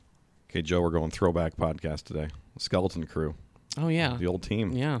Okay, Joe, we're going throwback podcast today. Skeleton Crew. Oh, yeah. The old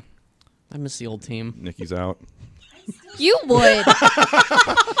team. Yeah. I miss the old team. Nikki's out. You would.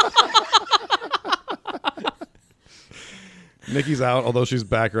 Nikki's out, although she's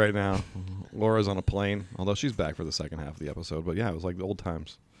back right now. Laura's on a plane, although she's back for the second half of the episode. But yeah, it was like the old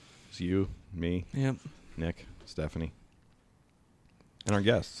times. It's you, me, Yep. Nick, Stephanie, and our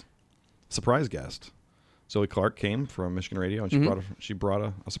guests. Surprise guest. Zoe Clark came from Michigan Radio, and she brought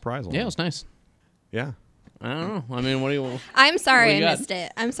a surprise along. Yeah, it was nice. Yeah. I don't know. I mean, what do you... I'm sorry What do I you got? missed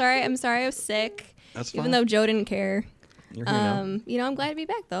it. I'm sorry I was sick. That's fine. Even though Joe didn't care. You're here now. I'm glad to be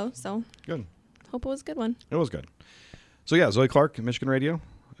back though. So Good. hope it was a good one. It was good. So yeah, Zoe Clark, Michigan Radio,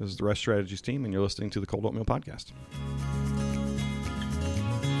 is the Rest Strategies team, and you're listening to the Cold Oatmeal Podcast.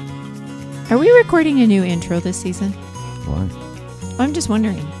 Are we recording a new intro this season? Why? I'm just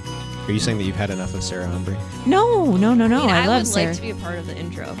wondering. Are you saying that you've had enough of Sarah Humphrey? No. I love would Sarah. like to be a part of the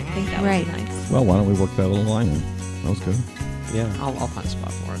intro. I think that Right. would be nice. Well, why don't we work that little line in? That was good. Yeah. I'll find a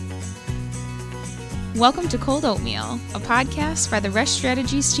spot for it. Welcome to Cold Oatmeal, a podcast by the Rest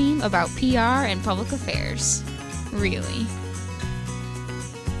Strategies team about PR and public affairs. Really.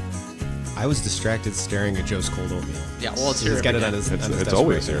 I was distracted staring at Joe's cold oatmeal. Yeah, well, it's He's here. got it on his It's desk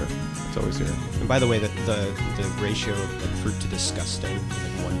always right here. there. It's always here. And by the way, the ratio of like fruit to disgusting is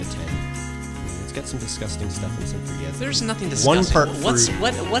like 1 to 10. It's got some disgusting stuff and some fruit. Yeah, There's nothing One disgusting. part What's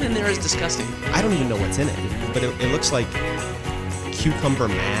fruit. what in there is disgusting? I don't even know what's in it, but it looks like cucumber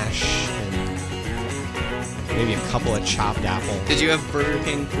mash and maybe a couple of chopped apples. Did you have Burger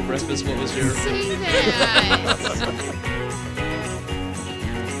King for breakfast? What was your... Say that.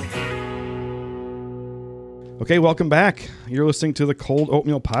 Okay, welcome back. You're listening to the Cold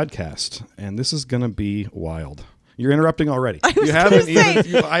Oatmeal Podcast, and this is going to be wild. You're interrupting already. I was you gonna haven't say,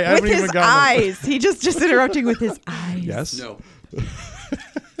 even. I haven't with even his gotten. eyes. He just interrupting with his eyes. Yes. No.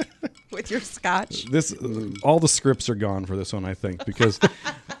 With your scotch. This all the scripts are gone for this one, I think, because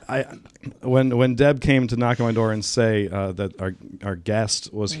when Deb came to knock on my door and say that our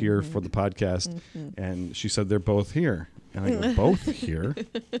guest was here for the podcast, and she said they're both here, and I go, both here?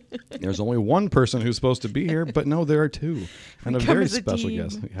 There's only one person who's supposed to be here, but no, there are two, and a come very as a special team.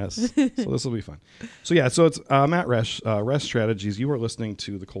 guest. Yes, so this will be fun. So yeah, so it's Matt Rest Strategies. You are listening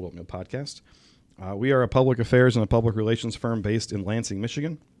to the Cold Oatmeal Podcast. We are a public affairs and a public relations firm based in Lansing,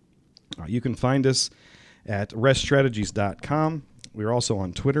 Michigan. You can find us at reststrategies.com. We're also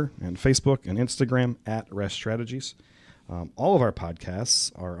on Twitter and Facebook and Instagram at reststrategies. All of our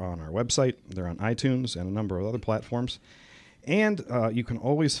podcasts are on our website. They're on iTunes and a number of other platforms. And you can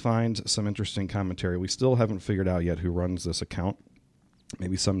always find some interesting commentary. We still haven't figured out yet who runs this account.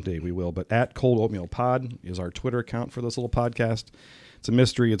 Maybe someday we will. But at Cold Oatmeal Pod is our Twitter account for this little podcast. It's a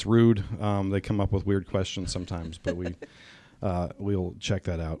mystery. It's rude. They come up with weird questions sometimes, but we'll check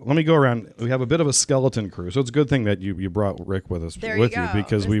that out. Let me go around. We have a bit of a skeleton crew, so it's a good thing that you brought Rick with us There with you go.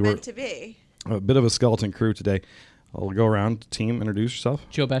 because It's we were meant to be. a bit of a skeleton crew today. I'll go around. Team, introduce yourself.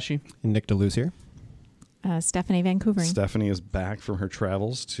 Joe Pesci. And Nick DeLuz here. Stephanie Vancouver. Stephanie is back from her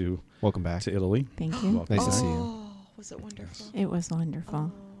travels to Welcome back. Italy. Thank you. Welcome. Nice to see you. Oh, was it wonderful? It was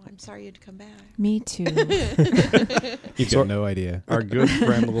wonderful. Oh, I'm sorry you'd come back. Me too. You've So- got no idea. Our good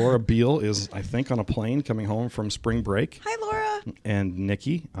friend Laura Beal is, I think, on a plane coming home from spring break. Hi, Laura. And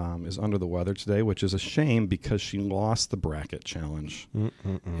Nikki is under the weather today, which is a shame because she lost the bracket challenge.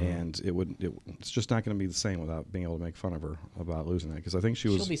 And it's just not going to be the same without being able to make fun of her about losing that, because I think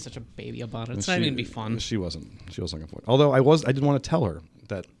She'll be such a baby about it. It's she- not even going to be fun. She wasn't looking for it. Although I didn't want to tell her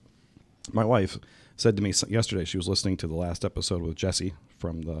that my wife said to me yesterday, she was listening to the last episode with Jesse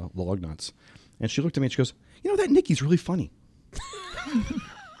from the Log Nuts, and she looked at me and she goes, that Nikki's really funny.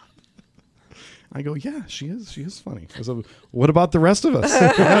 I go, yeah, she is funny. I said, what about the rest of us?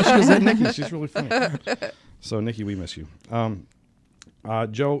 No, she goes, that Nikki, she's really funny. So Nikki, we miss you.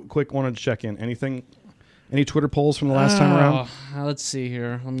 Joe, quick, wanted to check in. Any Twitter polls from the last time around? Let's see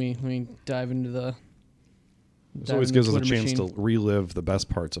here. Let me dive into the... This dive always into gives us a Twitter chance machine. to relive the best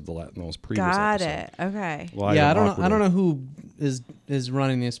parts of the most previous Got episode. it. Okay. Live Yeah, I and don't know awkwardly. who is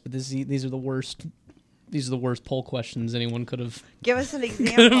running this, but these are the worst. These are the worst poll questions anyone could have Give us an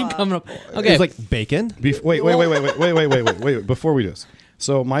example. come up. It Okay, was like bacon. Wait. Before we do this.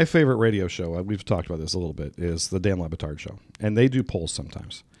 So my favorite radio show, we've talked about this a little bit, is the Dan Lebitard Show. And they do polls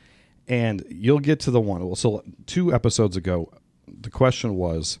sometimes. And you'll get to the one. So 2 episodes ago, the question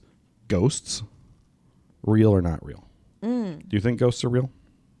was, ghosts, real or not real? Do you think ghosts are real?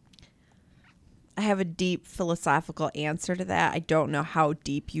 I have a deep philosophical answer to that. I don't know how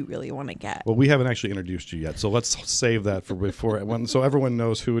deep you really want to get. Well, we haven't actually introduced you yet, so let's save that for so everyone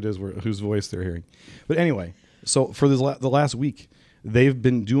knows who it is, whose voice they're hearing. But anyway, so for the last week, they've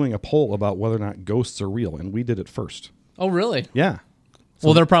been doing a poll about whether or not ghosts are real, and we did it first. Oh, really? Yeah.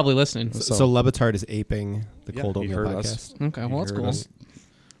 Well, they're probably listening. So Levitard is aping the Cold he Oatmeal heard podcast. us. Okay, well, that's Heard cool. us.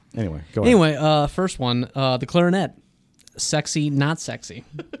 Anyway, go ahead. Anyway, first one, the clarinet. Sexy, not sexy.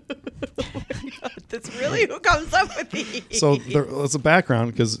 That's really who comes up with these. So there's a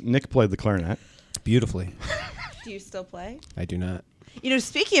background because Nick played the clarinet. Beautifully. Do you still play? I do not. You know,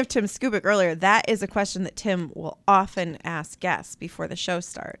 speaking of Tim Skubic earlier, that is a question that Tim will often ask guests before the show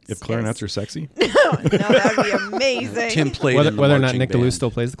starts. If clarinets are sexy, no, that would be amazing. Tim played Whether, in the whether or not marching Nick band. DeLue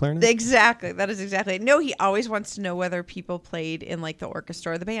still plays the clarinet? Exactly. That is exactly. No, he always wants to know whether people played in like the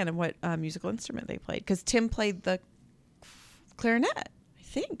orchestra or the band and what musical instrument they played. Because Tim played the clarinet, I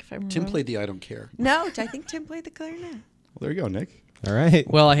think. If I remember. Tim played the I Don't Care. No, I think Tim played the clarinet. well, there you go, Nick. All right.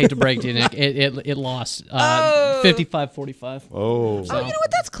 Well, I hate to break to you, Nick. It lost 55-45. Oh, Oh, you know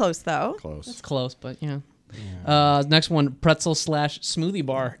what? That's close though. close. That's close, but yeah. Next one, pretzel / smoothie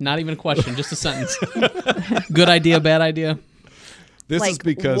bar. Not even a question, just a sentence. Good idea, bad idea. This like is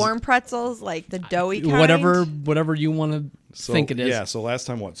because warm pretzels, like the doughy kind. Whatever you want to think it is. Yeah, so last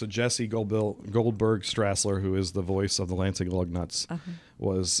time what? So Jesse Goldberg Strassler, who is the voice of the Lansing Lugnuts,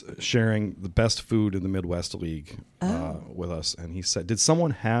 was sharing the best food in the Midwest League with us, and he said, "Did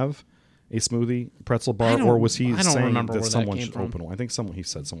someone have a smoothie pretzel bar, or was he I don't saying remember that where that someone came should from. open one?" I think he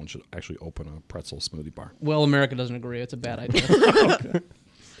said someone should actually open a pretzel smoothie bar. Well, America doesn't agree. It's a bad idea.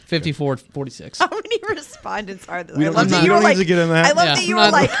 54-46. How many respondents are there? We I don't, love that we you were don't like. need to get in that. I love Yeah, that you not-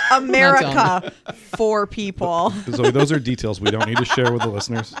 were like telling America, 4 people. Zoe, those are details we don't need to share with the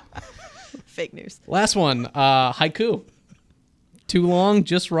listeners. Fake news. Last one, haiku. Too long,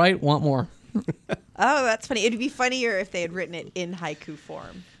 just right, want more. Oh, that's funny. It'd be funnier if they had written it in haiku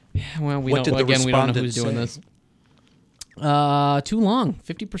form. Yeah, well, we What don't. did the Again, we don't know respondent who's doing say? this. Too long,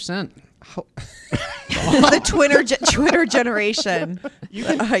 50%. The Twitter generation.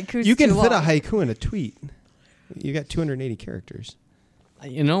 Haiku's You can too fit long. a haiku in a tweet. You got 280 characters.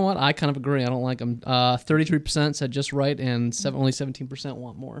 You know what? I kind of agree. I don't like them. 33% said just right, and only 17%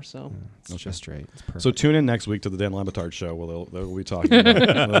 want more. So It's just right. It's perfect. So tune in next week to the Dan Lebatard show where they'll be talking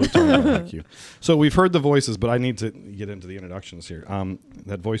about IQ. So we've heard the voices, but I need to get into the introductions here.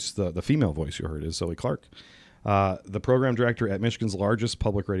 That voice, the female voice you heard, is Zoe Clark, the program director at Michigan's largest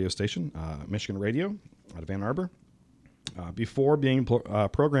public radio station, Michigan Radio, out of Ann Arbor. Before being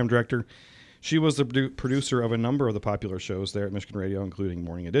program director, she was the producer of a number of the popular shows there at Michigan Radio, including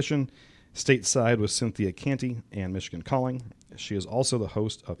Morning Edition, Stateside with Cynthia Canty, and Michigan Calling. She is also the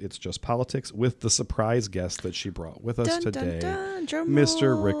host of It's Just Politics with the surprise guest that she brought with us Dun, today, dun, dun, drum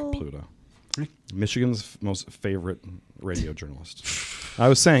Mr. Rick roll. Pluta, Michigan's most favorite radio journalist. I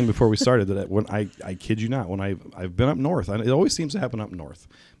was saying before we started that when I kid you not, when I've been up north, it always seems to happen up north.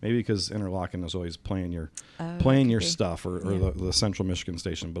 Maybe because Interlochen is always playing your stuff or the Central Michigan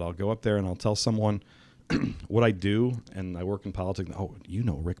station. But I'll go up there and I'll tell someone what I do, and I work in politics. Oh, you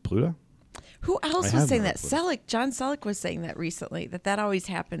know Rick Pluta? Who else I was have saying no that? clue. John Selleck was saying that recently, that always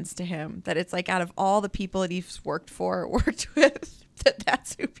happens to him. That it's like out of all the people that he's worked with,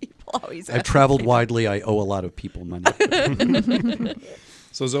 that's who people always I've traveled widely. I owe a lot of people money.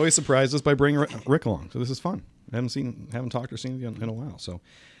 So Zoe surprised us by bringing Rick along. So this is fun. Haven't talked or seen you in a while. So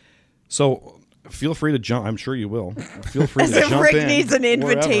feel free to jump. I'm sure you will. Feel free As to if jump Rick in needs an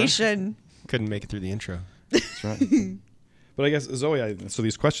wherever. invitation. Couldn't make it through the intro. That's right. But I guess Zoe, so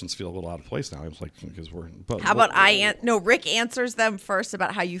these questions feel a little out of place now. It's like because we're. But How about Rick answers them first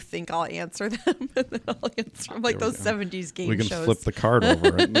about how you think I'll answer them, and then I'll answer them like There we those go. 70s game we can shows. flip the card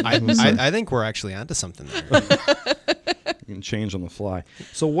over. Right? I think we're actually onto something there. You can change on the fly.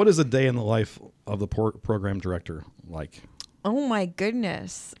 So, what is a day in the life of the program director like? Oh my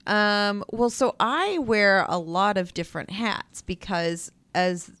goodness. Well, so I wear a lot of different hats because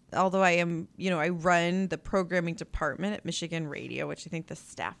although I am, I run the programming department at Michigan Radio, which I think the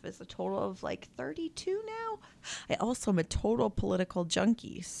staff is a total of like 32 now. I also am a total political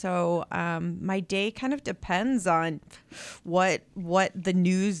junkie. So my day kind of depends on what the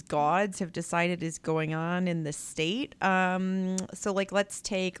news gods have decided is going on in the state. So like, let's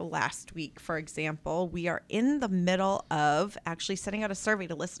take last week, for example. We are in the middle of actually sending out a survey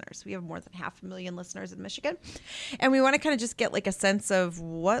to listeners. We have more than 500,000 listeners in Michigan. And we want to kind of just get like a sense of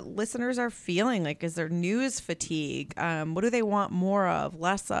what listeners are feeling. Like, is there news fatigue? What do they want more of,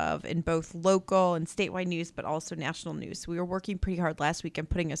 less of in both local and statewide news, but also national news? So we were working pretty hard last week and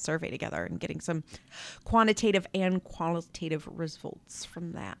putting a survey together and getting some quantitative and qualitative results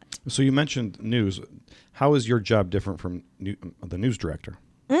from that. So, you mentioned news. How is your job different from the news director?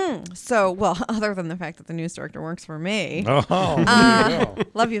 So, well, other than the fact that the news director works for me. Oh,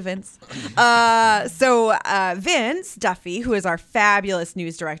 Love you, Vince. Vince Duffy, who is our fabulous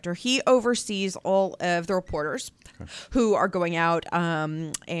news director, he oversees all of the reporters who are going out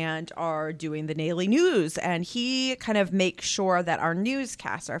and are doing the daily news. And he kind of makes sure that our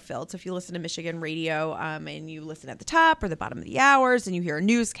newscasts are filled. So if you listen to Michigan radio and you listen at the top or the bottom of the hours and you hear a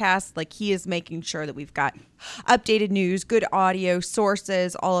newscast, like he is making sure that we've got updated news, good audio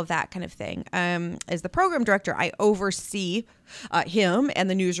sources, all of that kind of thing. As the program director, I oversee him and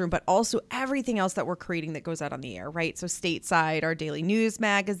the newsroom, but also everything else that we're creating that goes out on the air, right? So Stateside, our daily news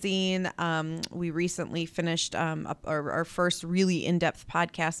magazine. We recently finished our first really in-depth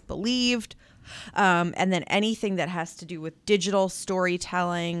podcast, Believed. And then anything that has to do with digital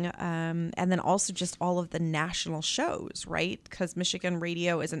storytelling, and then also just all of the national shows, right? Because Michigan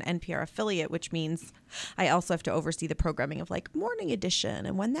Radio is an NPR affiliate, which means I also have to oversee the programming of like Morning Edition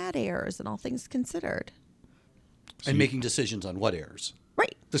and when that airs and all things considered. And making decisions on what airs.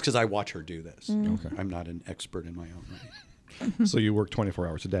 Right. Just because I watch her do this. Okay. I'm not an expert in my own right. So you work 24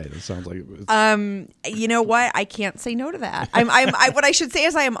 hours a day. That sounds like. It's, You know what? I can't say no to that. What I should say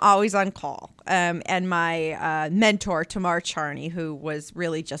is I am always on call. And my mentor, Tamar Charney, who was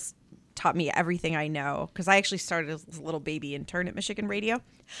really just taught me everything I know, because I actually started as a little baby intern at Michigan Radio.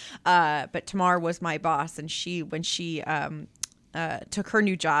 But Tamar was my boss, and when she took her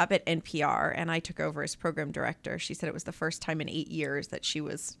new job at NPR and I took over as program director, she said it was the first time in 8 years that she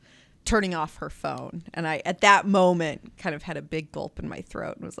was turning off her phone. And I, at that moment, kind of had a big gulp in my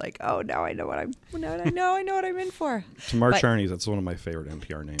throat and was like, oh, now I know what I'm in for. Tamar Charney, that's one of my favorite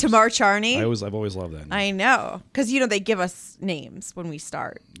NPR names. Tamar Charney. I've always loved that name. I know. Because, they give us names when we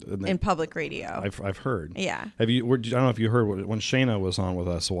start in public radio. I've heard. Yeah. I don't know if you heard when Shayna was on with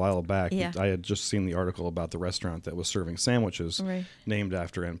us a while back. Yeah. I had just seen the article about the restaurant that was serving sandwiches Right. named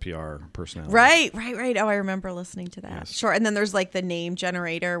after NPR personality. Right. Oh, I remember listening to that. Yes. Sure. And then there's like the name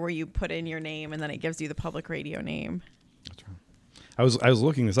generator where you put in your name and then it gives you the public radio name. That's right. I was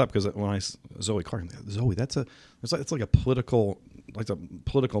looking this up because when Zoe Clark, Zoe, it's like a political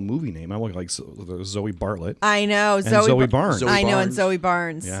movie name. I'm looking like Zoe Bartlett. I know. And Zoe Barnes. Zoe I know, and Barnes. Zoe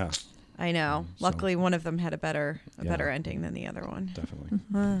Barnes. Yeah. I know. So- Luckily, one of them had a better ending than the other one. Definitely.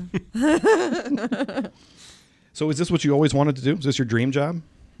 So is this what you always wanted to do? Is this your dream job?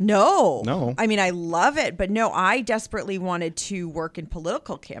 No. I mean, I love it, but no, I desperately wanted to work in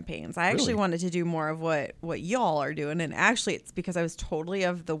political campaigns. I actually Really? wanted to do more of what y'all are doing. And actually, it's because I was totally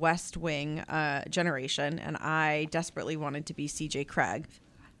of the West Wing generation, and I desperately wanted to be C.J. Craig.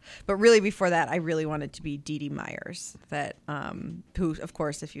 But really, before that, I really wanted to be Dee Dee Myers. That, who, of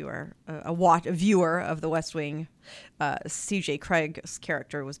course, if you are a viewer of The West Wing, C.J. Craig's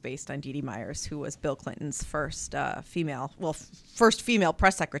character was based on Dee Dee Myers, who was Bill Clinton's first female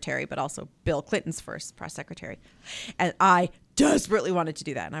press secretary, but also Bill Clinton's first press secretary. And I desperately wanted to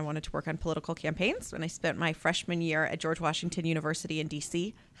do that, and I wanted to work on political campaigns. And I spent my freshman year at George Washington University in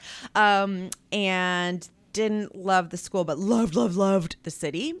D.C. And didn't love the school, but loved the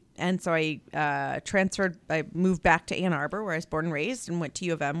city. And so I moved back to Ann Arbor, where I was born and raised, and went to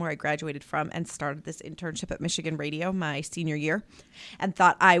U of M, where I graduated from, and started this internship at Michigan Radio my senior year, and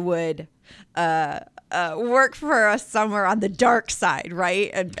thought I would work for a summer on the dark side,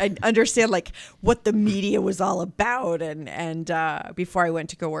 right? And understand like what the media was all about. And before I went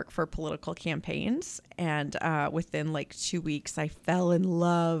to go work for political campaigns. And within like 2 weeks, I fell in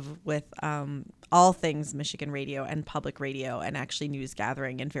love with all things Michigan radio and public radio and actually news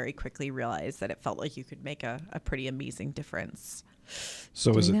gathering, and very quickly realized that it felt like you could make a pretty amazing difference.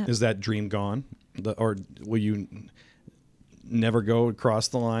 So is that dream gone? Or will you never go across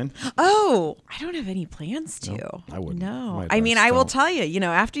the line? Oh, I don't have any plans to. No, I wouldn't. No. My I mean, advice, I will don't. tell you,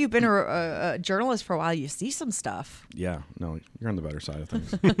 after you've been a journalist for a while, you see some stuff. Yeah, no, you're on the better side of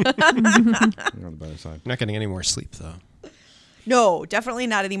things. You're on the better side. Not getting any more sleep, though. No, definitely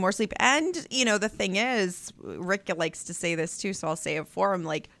not any more sleep. And, the thing is, Rick likes to say this too, so I'll say it for him,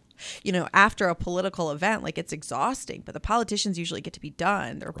 like, after a political event, like, it's exhausting, but the politicians usually get to be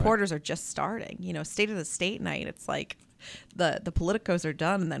done. The reporters are just starting. State of the state night, it's like the politicos are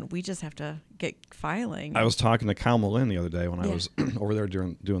done, and then we just have to get filing. I was talking to Kyle Malin the other day when I was over there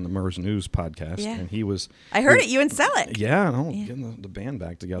doing the MERS News podcast, and he was... I heard it, you and Sell It. Yeah, getting the band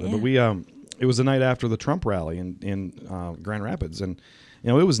back together. Yeah. But it was the night after the Trump rally in Grand Rapids, and You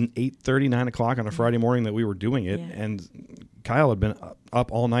know, it was 8:30, 9 o'clock on a Friday morning that we were doing it, and Kyle had been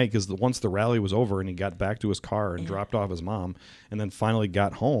up all night because once the rally was over and he got back to his car and dropped off his mom, and then finally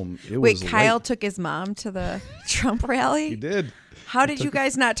got home. Wait, was Kyle late. took his mom to the Trump rally? He did. How did you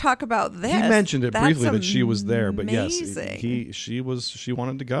guys not talk about this? He mentioned it That's briefly that she was there, but yes, amazing. she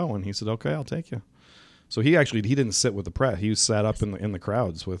wanted to go, and he said, "Okay, I'll take you." So he didn't sit with the press. He sat up in the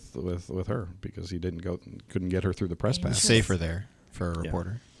crowds with her because he couldn't get her through the press pass. Safer there for a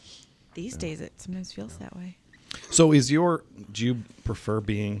reporter. These days, it sometimes feels that way. So do you prefer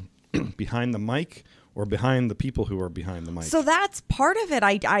being behind the mic or behind the people who are behind the mic? So that's part of it.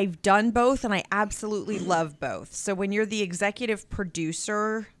 I've done both, and I absolutely love both. So when you're the executive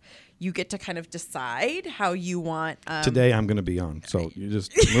producer, you get to kind of decide how you want. Today I'm going to be on. So you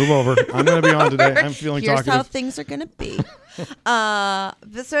just move over. I'm going to be on today. I'm feeling Here's talkative. how things are going to be.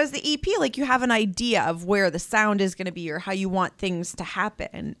 So as the EP, like you have an idea of where the sound is going to be or how you want things to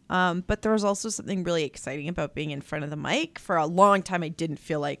happen. But there was also something really exciting about being in front of the mic. For a long time, I didn't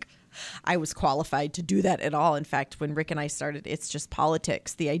feel like I was qualified to do that at all. In fact, when Rick and I started It's Just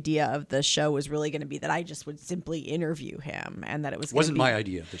Politics, the idea of the show was really going to be that I just would simply interview him, and that it Wasn't my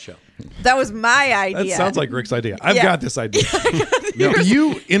idea of the show. That was my idea. That sounds like Rick's idea. I've Yeah. got this idea. Here's you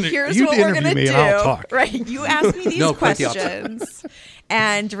what interview we're gonna me do. and I'll talk. Right. You asked me these No, quite the opposite. questions.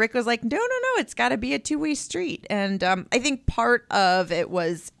 And Rick was like, no, it's got to be a two-way street. And I think part of it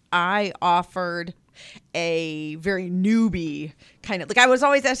was I offered a very newbie kind of, like I was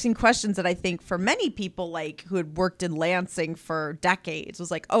always asking questions that I think for many people like who had worked in Lansing for decades was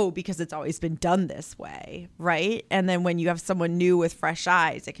like, oh, because it's always been done this way, right? And then when you have someone new with fresh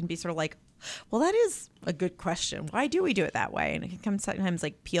eyes, it can be sort of like, well, that is a good question. Why do we do it that way? And it can come sometimes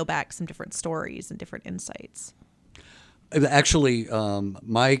like peel back some different stories and different insights. Actually,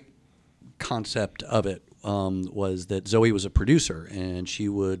 my concept of it was that Zoe was a producer, and she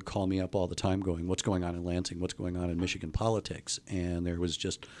would call me up all the time going, what's going on in Lansing? What's going on in Michigan politics? And there was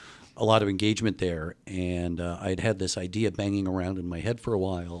just a lot of engagement there. And I'd had this idea banging around in my head for a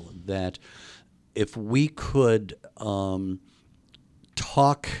while that if we could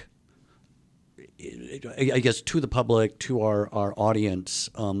talk, I guess, to the public, to our audience,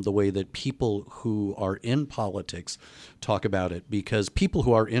 the way that people who are in politics talk about it. Because people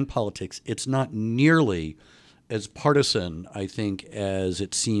who are in politics, it's not nearly as partisan, I think, as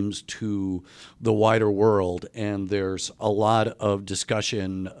it seems to the wider world. And there's a lot of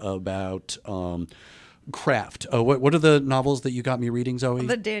discussion about craft. What are the novels that you got me reading, Zoe?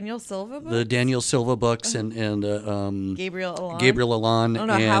 The Daniel Silva books? The Daniel Silva books and Gabriel Alon. Gabriel Alon. I don't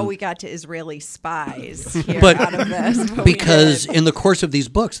know and how we got to Israeli spies here But- out of this. But because we did. in the course of these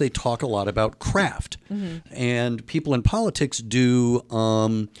books, they talk a lot about craft, Mm-hmm. and people in politics do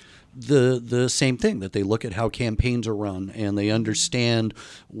the same thing. That they look at how campaigns are run, and they understand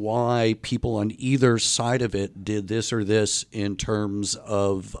why people on either side of it did this or this in terms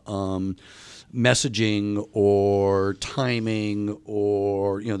of messaging or timing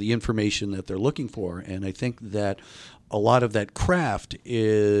or the information that they're looking for. And I think that a lot of that craft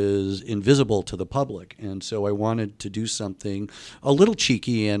is invisible to the public. And so I wanted to do something a little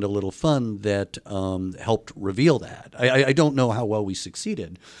cheeky and a little fun that helped reveal that. I don't know how well we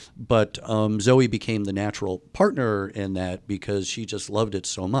succeeded, but Zoe became the natural partner in that because she just loved it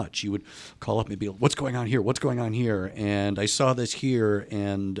so much. She would call up and be like, what's going on here? What's going on here? And I saw this here.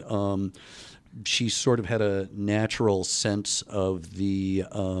 And she sort of had a natural sense of the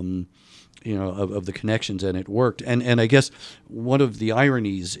of the connections, and it worked. And I guess one of the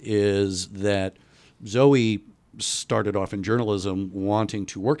ironies is that Zoe started off in journalism wanting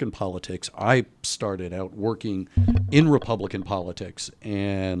to work in politics. I started out working in Republican politics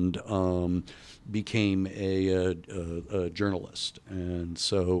and became a journalist. And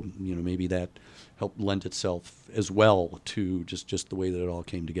so, maybe that helped lend itself as well to just the way that it all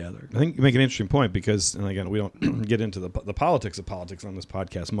came together. I think you make an interesting point because, and again, we don't get into the politics of politics on this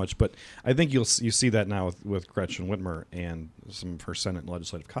podcast much, but I think you see that now with Gretchen Whitmer and some of her Senate and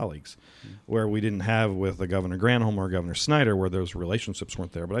legislative colleagues, where we didn't have with the Governor Granholm or Governor Snyder, where those relationships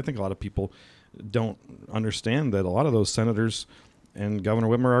weren't there. But I think a lot of people don't understand that a lot of those senators and Governor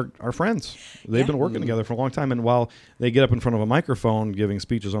Whitmer are friends. They've been working together for a long time. And while they get up in front of a microphone giving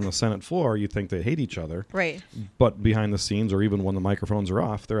speeches on the Senate floor, you think they hate each other. Right. But behind the scenes, or even when the microphones are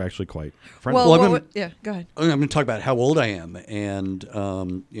off, they're actually quite friendly. Well, Well, I'm go ahead. I'm going to talk about how old I am. And,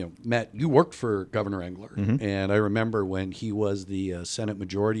 Matt, you worked for Governor Engler. Mm-hmm. And I remember when he was the Senate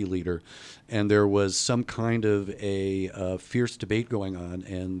Majority Leader, and there was some kind of a fierce debate going on.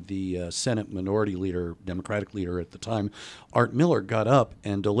 And the Senate Minority Leader, Democratic leader at the time, Art Miller, Clark got up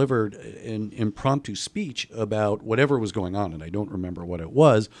and delivered an impromptu speech about whatever was going on, and I don't remember what it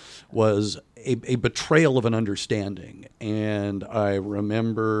was a betrayal of an understanding. And I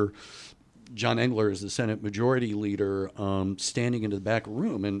remember John Engler, as the Senate Majority Leader, standing into the back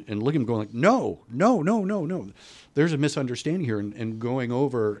room and looking at him going like, no. There's a misunderstanding here, and going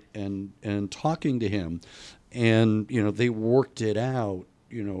over and talking to him. And, they worked it out,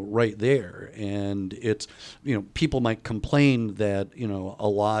 right there. And it's, people might complain that, a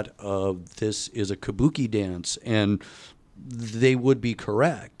lot of this is a kabuki dance, and they would be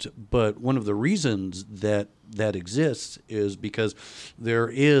correct. But one of the reasons that exists is because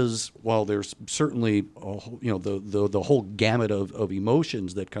while there's certainly the whole gamut of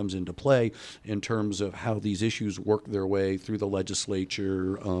emotions that comes into play in terms of how these issues work their way through the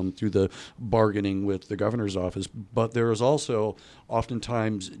legislature, through the bargaining with the governor's office, but there is also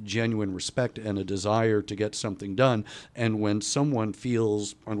oftentimes genuine respect and a desire to get something done. And when someone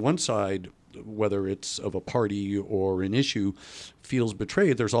feels on one side, whether it's of a party or an issue, feels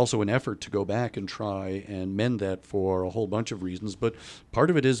betrayed, there's also an effort to go back and try and mend that for a whole bunch of reasons. But part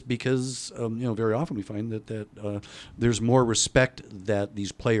of it is because, very often we find that there's more respect that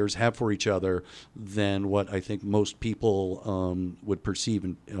these players have for each other than what I think most people would perceive,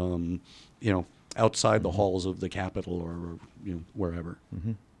 outside the halls of the Capitol or wherever.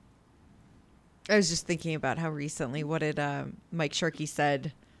 Mm-hmm. I was just thinking about how recently, what did Mike Shirkey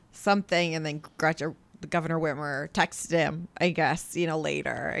said something, and then Governor Whitmer texted him, I guess,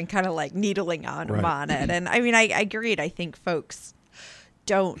 later, and kind of like needling on him on it. And I mean, I agreed. I think folks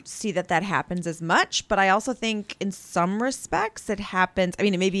don't see that happens as much, but I also think in some respects it happens. I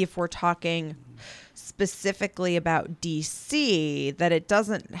mean, maybe if we're talking specifically about DC, that it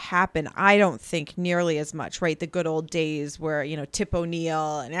doesn't happen, I don't think, nearly as much, right? The good old days where, Tip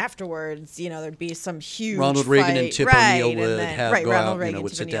O'Neill, and afterwards, there'd be some huge Ronald Reagan fight. and Tip right. O'Neill would then, go Ronald out, Reagan, would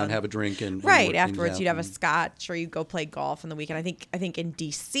Tip sit O'Neill. down, have a drink, and right work afterwards, things you'd have a out. scotch, or you go play golf on the weekend. I think in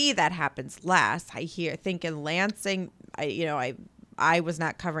DC that happens less. I think in Lansing, I was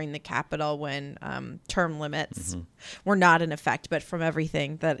not covering the Capitol when term limits were not in effect, but from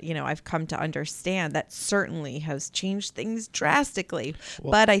everything that I've come to understand, that certainly has changed things drastically.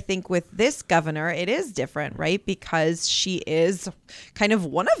 Well, but I think with this governor, it is different, right? Because she is kind of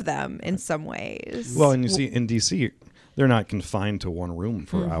one of them in some ways. Well, and you see in D.C., they're not confined to one room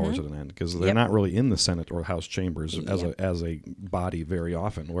for hours at an end, because they're not really in the Senate or House chambers as a body very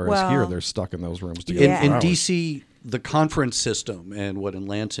often. Whereas here, they're stuck in those rooms together. Yeah. In for hours. D.C., the conference system, and what in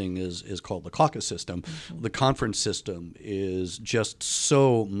Lansing is called the caucus system, the conference system is just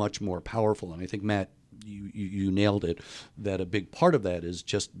so much more powerful. And I think, Matt, you nailed it, that a big part of that is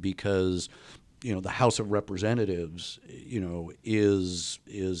just because the House of Representatives, is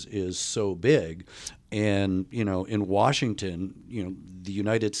so big. And, in Washington, the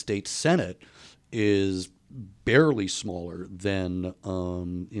United States Senate is barely smaller than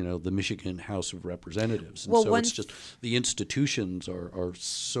the Michigan House of Representatives. And so it's just the institutions are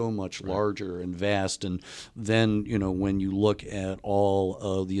so much larger and vast. And then, when you look at all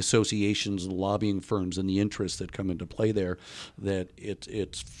of the associations and lobbying firms and the interests that come into play there, that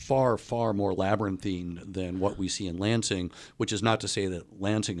it's far, far more labyrinthine than what we see in Lansing, which is not to say that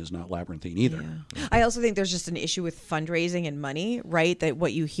Lansing is not labyrinthine either. Yeah. I also think there's just an issue with fundraising and money, right? That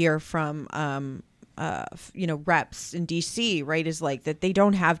what you hear from reps in DC, right, is like that they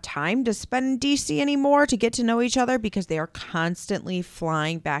don't have time to spend in DC anymore to get to know each other, because they are constantly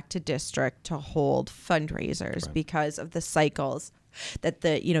flying back to district to hold fundraisers because of the cycles that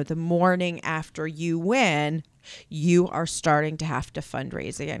the morning after you win, you are starting to have to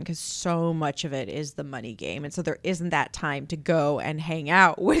fundraise again, because so much of it is the money game. And so there isn't that time to go and hang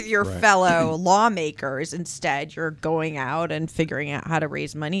out with your fellow lawmakers. Instead, you're going out and figuring out how to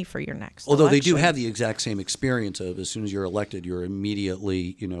raise money for your next Although election. they do have the exact same experience of, as soon as you're elected, you're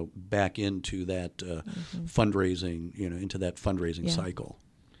immediately, back into that fundraising, into that fundraising cycle.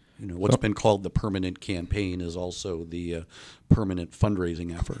 What's been called the permanent campaign is also the permanent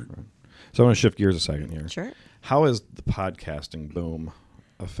fundraising effort. Right. So I want to shift gears a second here. Sure. How has the podcasting boom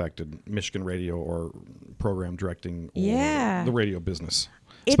affected Michigan radio or program directing or the radio business?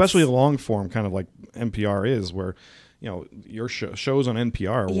 Especially the long form, kind of like NPR is, where your shows on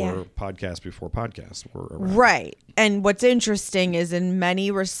NPR were podcasts before podcasts were around. Right. And what's interesting is, in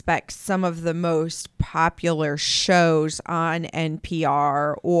many respects, some of the most popular shows on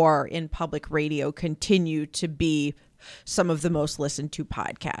NPR or in public radio continue to be some of the most listened to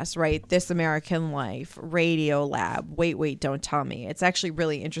podcasts, right? This American Life, Radio Lab, Wait, Don't Tell Me. It's actually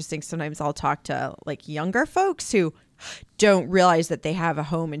really interesting. Sometimes I'll talk to like younger folks who don't realize that they have a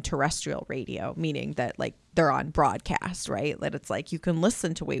home in terrestrial radio, meaning that like they're on broadcast, right? That it's like you can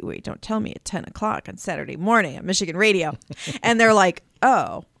listen to Wait, Don't Tell Me at 10 o'clock on Saturday morning on Michigan radio. And they're like,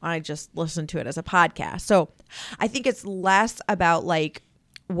 oh, I just listened to it as a podcast. So I think it's less about like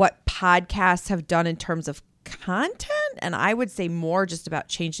what podcasts have done in terms of content, and I would say more just about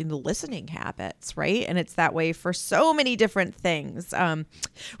changing the listening habits, right? And it's that way for so many different things,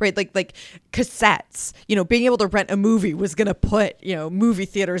 right? Like cassettes, being able to rent a movie was going to put, movie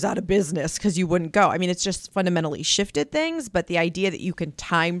theaters out of business because you wouldn't go. I mean, it's just fundamentally shifted things, but the idea that you can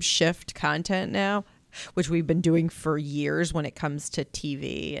time shift content now, which we've been doing for years when it comes to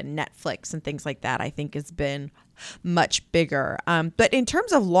TV and Netflix and things like that, I think has been much bigger. But in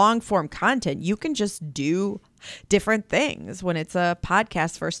terms of long form content, you can just do different things when it's a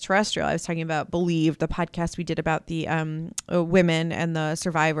podcast versus terrestrial. I was talking about Believe, the podcast we did about the women and the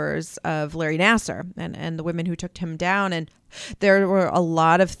survivors of Larry Nassar and the women who took him down. And there were a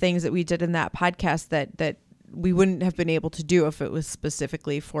lot of things that we did in that podcast that we wouldn't have been able to do if it was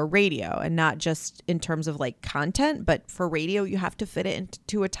specifically for radio, and not just in terms of like content, but for radio, you have to fit it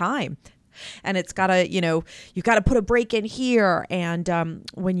into a time. And it's got to, you've got to put a break in here. And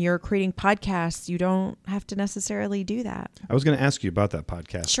when you're creating podcasts, you don't have to necessarily do that. I was going to ask you about that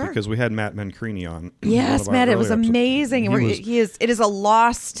podcast Sure. because we had Matt Mencrini on. Yes, Matt, it was earlier episodes. amazing. He was- It is a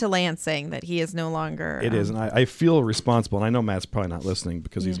loss to Lansing that he is no longer. It is, and I feel responsible. And I know Matt's probably not listening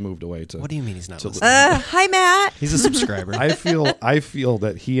because he's moved away to. What do you mean he's not to- listening? Hi, Matt. He's a subscriber. I feel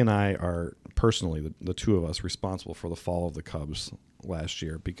that he and I are personally the two of us responsible for the fall of the Cubs last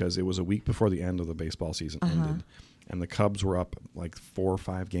year, because it was a week before the end of the baseball season ended, and the Cubs were up like 4 or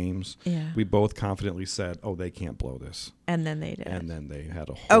 5 games. Yeah. We both confidently said, "Oh, they can't blow this," And then they did. and then they had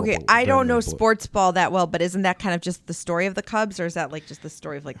a horrible, Okay, I don't then know they blew it. sports ball that well, but isn't that kind of just the story of the Cubs, or is that like just the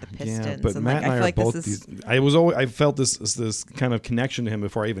story of like the Pistons? Yeah, but and Matt like, and I feel are like both. this is I felt this kind of connection to him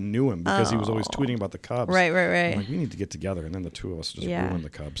before I even knew him, because he was always tweeting about the Cubs. right. I'm like, we need to get together, and then the two of us just Yeah. ruined the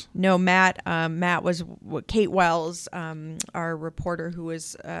Cubs. No, Matt was Kate Wells, our reporter who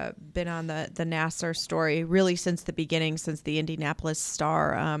has been on the Nassar story really since the beginning, since the Indianapolis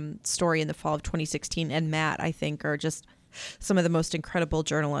Star story in the fall of 2016. And Matt, I think, are just some of the most incredible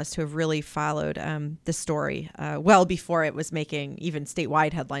journalists who have really followed the story well before it was making even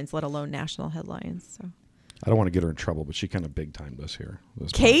statewide headlines, let alone national headlines. So. I don't want to get her in trouble, but she kind of big timed us here.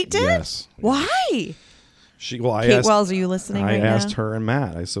 Kate did? Yes. Why? I Kate asked, Wells, are you listening I right asked now? her and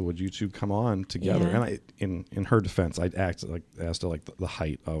Matt. I said, "Would you two come on together?" Yeah. And in her defense, I asked her like the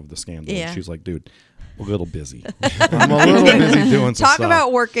height of the scandal. Yeah. And she's like, "Dude, a little busy. I'm a little busy doing some Talk stuff."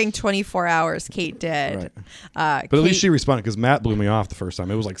 about working 24 hours. Kate did. But at least she responded, because Matt blew me off the first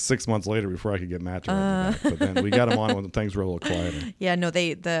time. It was like 6 months later before I could get Matt to write me back. But then we got him on when things were a little quieter. Yeah, no,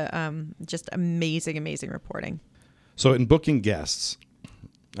 just amazing reporting. So in booking guests,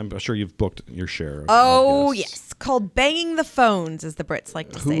 I'm sure you've booked your share. Oh, of guests. yes. Called banging the phones, as the Brits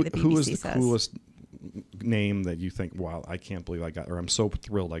like to say, the BBC who is the says. coolest name that you think, wow, I can't believe I got, or I'm so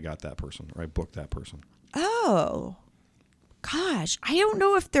thrilled I got that person, or I booked that person? Oh, gosh. I don't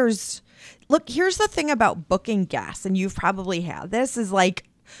know if there's... Look, here's the thing about booking guests, and you've probably had this, is like,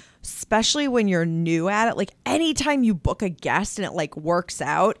 especially when you're new at it, like anytime you book a guest and it like works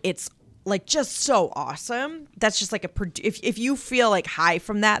out, it's like just so awesome. That's just like if you feel like high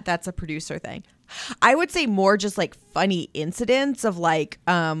from that, that's a producer thing. I would say more just like funny incidents of like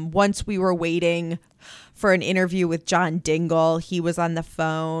once we were waiting for an interview with John Dingle. He was on the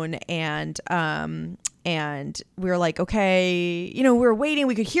phone and we were like, okay, we were waiting.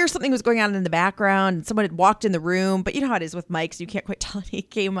 We could hear something was going on in the background, and someone had walked in the room. But you know how it is with mics; you can't quite tell. And he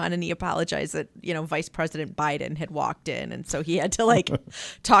came on and he apologized that Vice President Biden had walked in, and so he had to like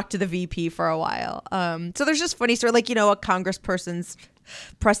talk to the VP for a while. So there's just funny story, like a congressperson's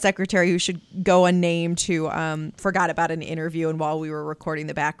press secretary who should go unnamed who forgot about an interview, and while we were recording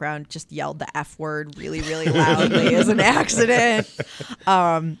the background just yelled the F word really loudly as an accident.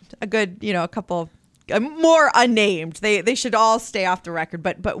 A good a couple more unnamed. They should all stay off the record,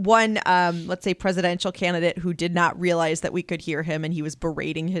 but one let's say presidential candidate who did not realize that we could hear him, and he was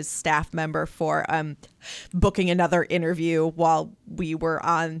berating his staff member for booking another interview while we were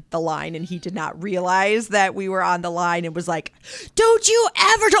on the line, and he did not realize that we were on the line, and was like, "Don't you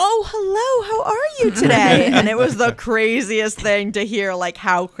ever hello, how are you today?" And it was the craziest thing to hear, like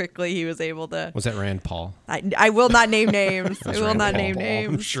how quickly he was able to. Was that Rand Paul? I will not name names. I That's will Rand not Paul. name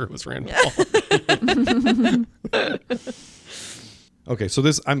names. I'm sure it was Rand Paul. Okay, so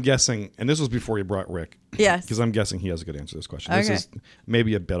this I'm guessing, and this was before you brought Rick. Yes. Because I'm guessing he has a good answer to this question. This Okay. is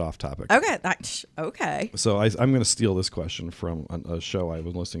maybe a bit off topic. Okay. Okay. So I'm going to steal this question from a show I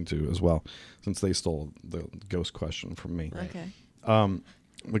was listening to as well, since they stole the ghost question from me. Okay.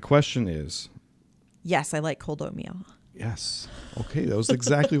 The question is, Yes, I like cold oatmeal. yes. Okay, that was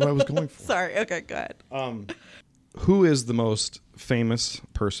exactly what I was going for. Sorry. Okay, good. Who is the most famous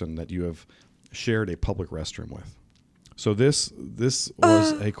person that you have shared a public restroom with? So this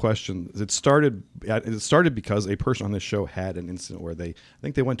was a question. It started because a person on this show had an incident where I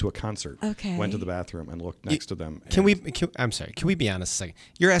think they went to a concert, Okay. went to the bathroom and looked next to them. I'm sorry. Can we be honest a second?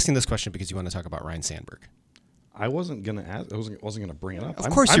 You're asking this question because you want to talk about Ryan Sandberg. I wasn't gonna ask. I wasn't gonna bring it up. Of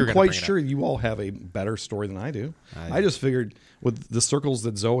course you were I'm gonna quite bring it sure you all have a better story than I do. I just figured with the circles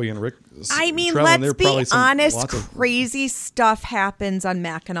that Zoe and Rick. I mean, travel in, let's there are probably be some- honest. lots of- Crazy stuff happens on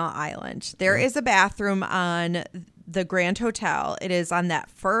Mackinac Island. There is a bathroom on the Grand Hotel. It is on that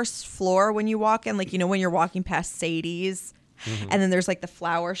first floor when you walk in, like, when you're walking past Sadie's. And then there's like the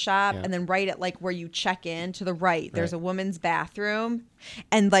flower shop, and then right at like where you check in to the right, there's a woman's bathroom,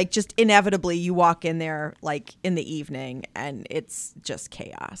 and like just inevitably you walk in there like in the evening, and it's just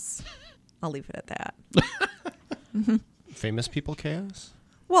chaos. I'll leave it at that. Famous people chaos?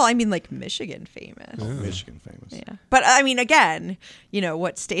 Well, I mean, like Michigan famous. Michigan famous. Yeah. But I mean, again,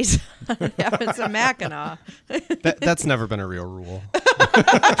 what stays happens in Mackinac. That's never been a real rule.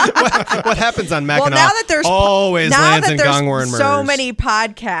 what happens on Mackinac Well, now that there's always lands in Gongwer and so Murders. many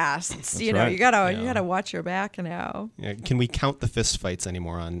podcasts, right. you gotta watch your Mackinac. Yeah, can we count the fist fights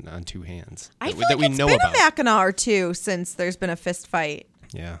anymore on two hands? I that, feel that like we it's know been about? a Mackinac or two since there's been a fist fight.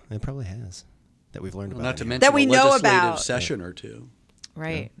 Yeah, it probably has. That we've learned about. Not to anyway. mention That we a know legislative about. session or two.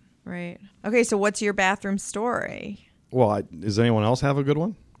 Right. Right. Okay. So what's your bathroom story? Well, does anyone else have a good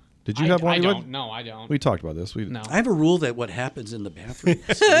one? Did you have one? I Ewan? don't. No, I don't. We talked about this. No. I have a rule that what happens in the bathroom.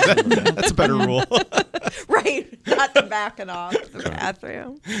 That's a better rule. Right. Not the Mackinac, the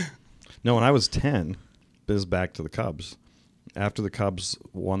bathroom. No, when I was 10, this is back to the Cubs. After the Cubs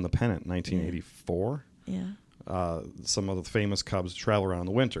won the pennant in 1984, Yeah. some of the famous Cubs travel around in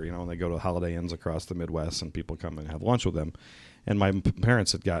the winter, when they go to Holiday Inns across the Midwest and people come and have lunch with them. And my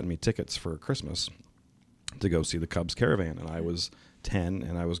parents had gotten me tickets for Christmas to go see the Cubs caravan. And I was 10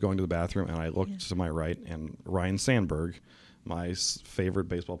 and I was going to the bathroom and I looked to my right and Ryan Sandberg, my favorite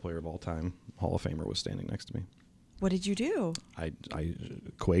baseball player of all time, Hall of Famer, was standing next to me. What did you do? I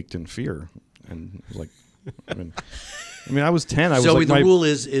quaked in fear and was like, I mean, I was 10. I was Zoe, like, the rule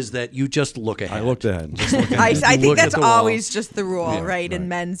is that you just look ahead. I looked ahead. Just looked I ahead. think look at that's the wall. always just the rule, Yeah, right? In right.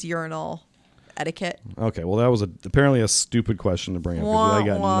 men's urinal etiquette. Okay, well, that was apparently a stupid question to bring up because I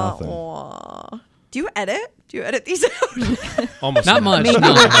got nothing. Wah. Do you edit? Do you edit these out? Almost Not much. Maybe.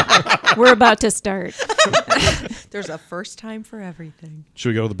 No. We're about to start. There's a first time for everything. Should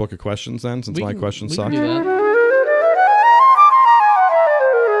we go to the book of questions then, since my questions we suck? can do that.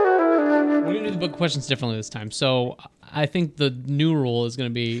 We're gonna do the book of questions differently this time. So I think the new rule is gonna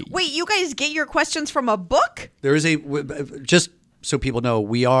be Wait, you guys get your questions from a book? There is just so people know,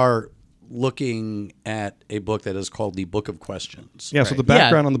 we are looking at a book that is called the Book of Questions. Yeah, so Right. the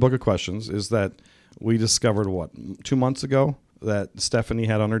background on the book of questions is that we discovered, 2 months ago, that Stephanie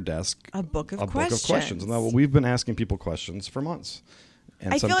had on her desk A book of book of questions. questions. And now we've been asking people questions for months.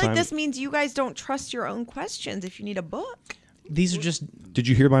 And I feel like sometimes- this means you guys don't trust your own questions if you need a book. these are just Did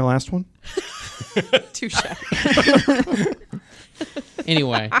you hear my last one? Touche.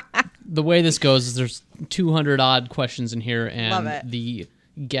 anyway. The way this goes is there's 200 odd questions in here, Love and it. the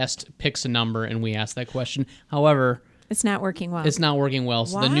guest picks a number, and we ask that question. However, It's not working well. it's not working well.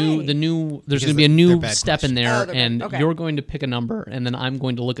 So Why? there's going to Because be a they're new bad step in questions. there, Oh, they're bad. and Okay. you're going to pick a number, and then I'm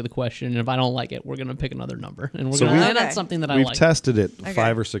going to look at the question, and if I don't like it, we're going to pick another number, and we're So going to we- land on Okay. something that I We've like. tested it Okay.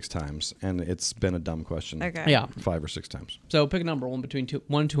 5 or 6 times, and it's been a dumb question. Okay. Yeah. 5 or 6 times. So pick a number, one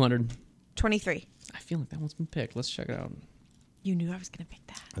and 200. 23. I feel like that one's been picked. Let's check it out. You knew I was going to pick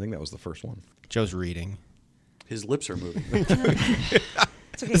that. I think that was the first one. Joe's reading. His lips are moving.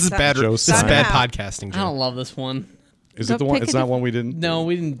 It's okay. This is bad. Joe This is Simon. bad Somehow. podcasting, I don't Joe. love this one. Is Go it the one? pick It's a not one we didn't. No,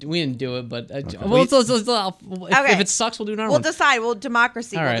 we didn't do it, but Okay. well, if Okay. it sucks, we'll do another We'll one. decide. We'll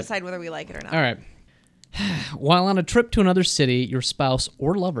democracy. All We'll right. decide whether we like it or not. All right. While on a trip to another city, your spouse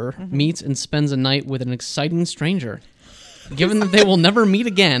or lover meets and spends a night with an exciting stranger. Given that they will never meet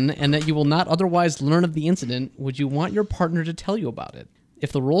again and that you will not otherwise learn of the incident, would you want your partner to tell you about it?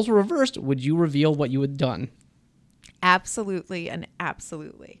 If the roles were reversed, would you reveal what you had done? Absolutely and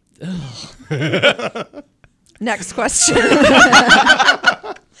absolutely. Next question.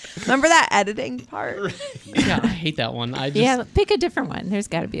 Remember that editing part? Yeah, I hate that one. I just Yeah, pick a different one. There's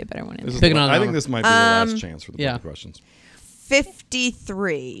got to be a better one in This there. is Pick the one- another I think number. this might be the last chance for the yeah. book of questions.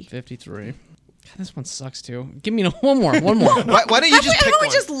 53. 53. God, this one sucks too. Give me one more. One more. Why don't you just pick everyone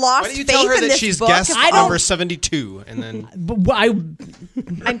one? just lost Why don't you tell faith her in that this she's book? guest I don't- number 72 and then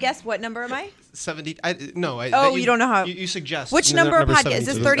I'm guess what number am I? 70? Oh, you don't know how- You suggest. Which number of podcast? Is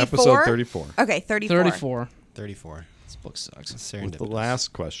this 72. 34? Episode 34. Okay, 34. 34. 34. This book sucks. With the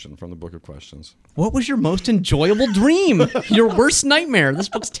last question from the Book of Questions. What was your most enjoyable dream? Your worst nightmare? This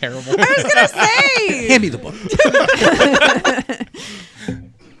book's terrible. I was going to say. Hand me the book.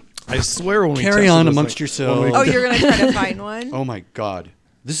 I swear when we Carry tested on this, amongst like, yourselves. when we- Oh, you're going to try to find one? Oh my God.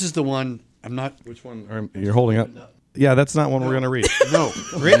 This is the one. I'm not. Which one you're holding up? Yeah, that's not one we're going to read. No.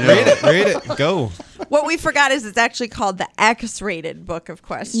 Read it. Go. What we forgot is it's actually called the X-rated Book of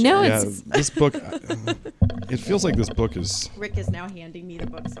Questions. No, Yeah, it's this book, it feels like this book is Rick is now handing me the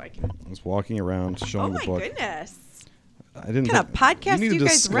book so I can... walking around Oh, showing my the book. goodness. I didn't What kind of podcast need do a you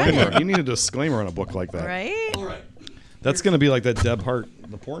guys run? disclaimer. You need a disclaimer on a book like that. Right? All right. That's going to be like that Deb Hart,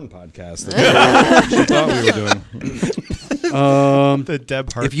 the porn podcast that she thought we were doing. The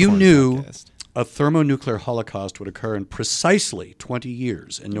Deb Hart If you porn knew podcast. a thermonuclear holocaust would occur in precisely 20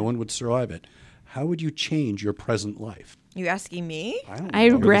 years and no one would survive it, how would you change your present life? You asking me? I don't I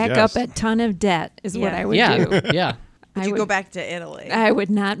know. Good rack guess. up a ton of debt is what Yeah. I would Yeah. do. Yeah. Would I you would go back to Italy? I would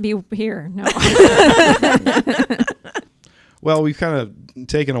not be here. No. Well, we've kind of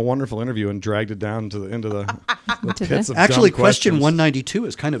taken a wonderful interview and dragged it down to the into the To pits the- of Actually, dumb question questions. 192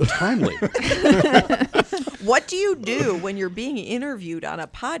 is kind of timely. What do you do when you're being interviewed on a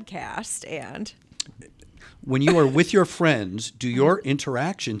podcast and... When you are with your friends, do your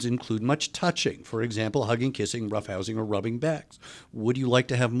interactions include much touching? For example, hugging, kissing, roughhousing, or rubbing backs. Would you like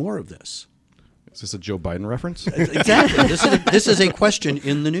to have more of this? Is this a Joe Biden reference? Exactly. This is a question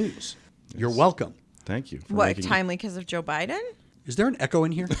in the news. You're welcome. Thank you. For What, making- timely because of Joe Biden? Is there an echo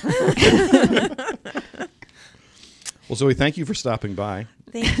in here? Well, Zoe, thank you for stopping by.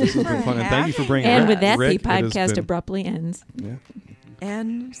 Thank you This has for been fun, and thank you for bringing. and Rick. with that, Rick, the it has podcast been- abruptly ends. Yeah.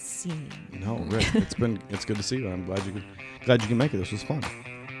 And scene. No, Rick, it's good to see you. I'm glad you can make it. This was fun.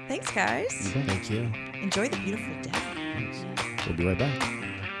 Thanks, guys. Thank you. Enjoy the beautiful day. We'll be right back.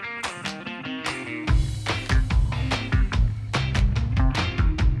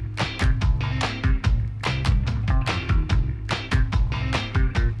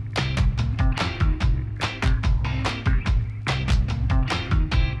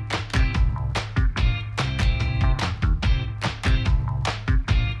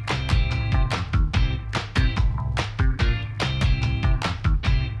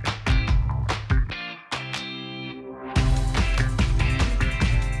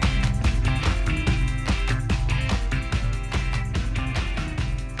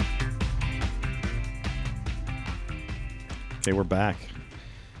 Okay, we're back.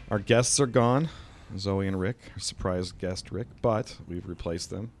 Our guests are gone, Zoe and Rick. Our surprise guest, Rick, but we've replaced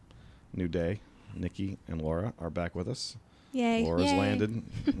them. New day. Nikki and Laura are back with us. Yay. Laura's Yay. landed.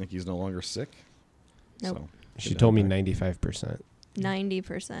 Nikki's no longer sick. Nope. So She good to told me have her 95%.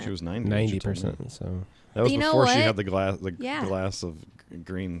 90%. She was 90. when she told me. 90%. So That was You know before she what? had the Yeah. glass of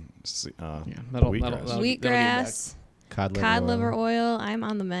green Yeah, wheatgrass. that'll Wheatgrass, cod cod liver oil. I'm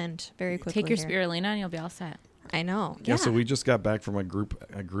on the mend very quickly. Take your here. spirulina and you'll be all set. I know. Yeah, so we just got back from a group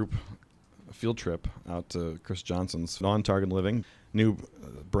field trip out to Chris Johnson's non-target living, new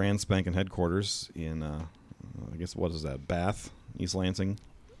brand spanking headquarters in, I guess, what is that, Bath, East Lansing?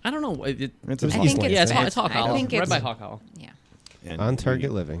 I don't know. It's in I East think Lansing. Yeah, it's It's- Hawk I Hollow. think Right it's- by Hawk Hollow. Yeah. And on target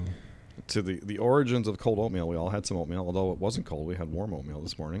we- living. To the origins of cold oatmeal, we all had some oatmeal, although it wasn't cold. We had warm oatmeal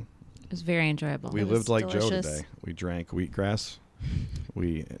this morning. It was very enjoyable. We It was lived like Joe delicious. today. We drank wheatgrass.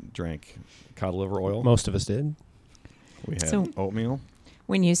 We drank cod liver oil. Most of us did. We had So- oatmeal.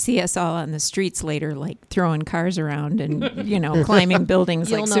 When you see us all on the streets later, like throwing cars around and, climbing buildings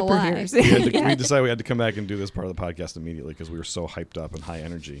You'll like know why. superheroes. We, had to, Yeah. we decided we had to come back and do this part of the podcast immediately because we were so hyped up and high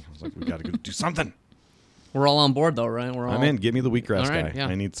energy. I was like, we got to go do something. We're all on board though, right? We're all. I'm in. Give me the wheatgrass All right, guy. yeah.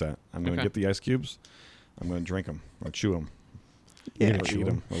 I need that. I'm going to Okay. get the ice cubes. I'm going to drink them or chew them Yeah. or eat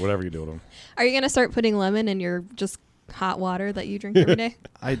them or whatever you do with them. Are you going to start putting lemon in your just hot water that you drink every day?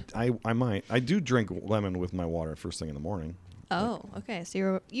 I might. I do drink lemon with my water first thing in the morning. Oh, okay.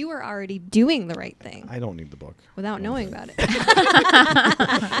 So you were already doing the right thing I don't need the book. without knowing about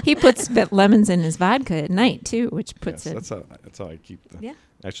it. He puts lemons in his vodka at night, too, which puts Yes, it. that's how I keep the. Yeah.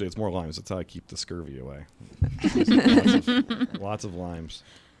 Actually, it's more limes. That's how I keep the scurvy away. lots of limes.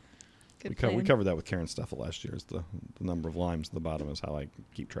 Good We plan. covered that with Karen Steffel last year. Is the number of limes at the bottom is how I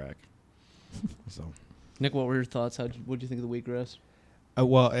keep track. So Nick, what were your thoughts? What did you think of the wheatgrass?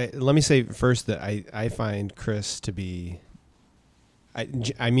 Let me say first that I find Chris to be,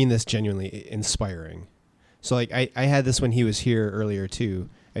 I mean this genuinely, inspiring. So like I had this when he was here earlier too.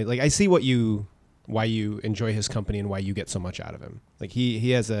 I see why you enjoy his company and why you get so much out of him. Like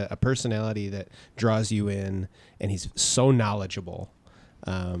he has a personality that draws you in, and he's so knowledgeable,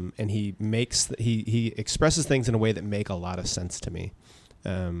 and he expresses things in a way that make a lot of sense to me.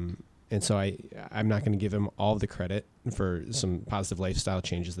 And so I'm not going to give him all the credit for some positive lifestyle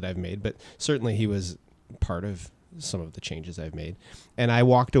changes that I've made, but certainly he was part of some of the changes I've made. And I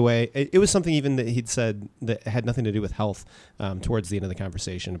walked away. It was something even that he'd said that had nothing to do with health towards the end of the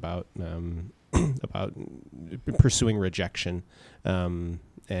conversation about pursuing rejection, and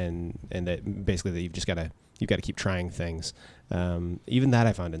that basically that you've got to keep trying things. Even that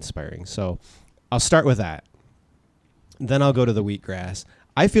I found inspiring. So I'll start with that. Then I'll go to the wheatgrass.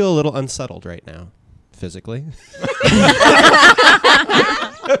 I feel a little unsettled right now, physically.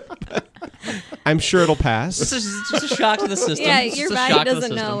 I'm sure it'll pass. It's just a shock to the system. Yeah, It's your just a body shock to the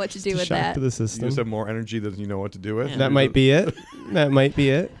doesn't know system. what to do with Shock that. to the You system. just have more energy than you know what to do with. Yeah. That might be it. That might be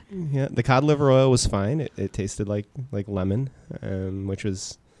it. Yeah, the cod liver oil was fine. It tasted like lemon, which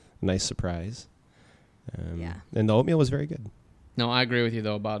was a nice surprise. Yeah. And the oatmeal was very good. No, I agree with you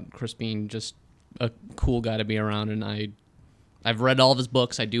though about Chris being just a cool guy to be around, and I've read all of his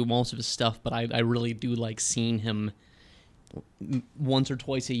books. I do most of his stuff, but I really do like seeing him once or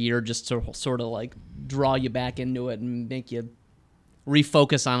twice a year, just to sort of like draw you back into it and make you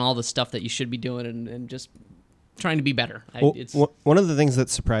refocus on all the stuff that you should be doing and just trying to be better. One of the things that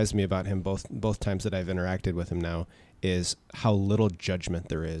surprised me about him both times that I've interacted with him now is how little judgment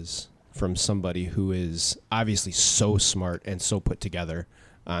there is from somebody who is obviously so smart and so put together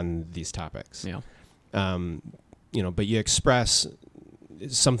on these topics. Yeah. But you express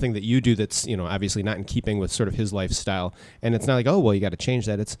something that you do that's, obviously not in keeping with sort of his lifestyle. And it's not like, oh, well, you got to change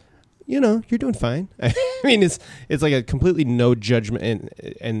that. It's, you're doing fine. I mean, it's like a completely no judgment,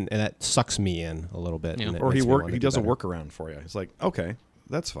 and that sucks me in a little bit. Yeah. And it Or makes me wanna he do does a better. workaround for you. He's like, okay,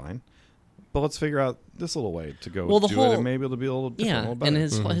 that's fine, but let's figure out this little way to go Well, the do whole- it, and maybe it'll be a little different, a Yeah, little better.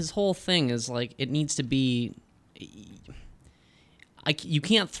 and his whole thing is like it needs to be. You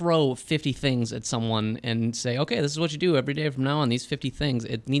can't throw 50 things at someone and say, okay, this is what you do every day from now on, these 50 things.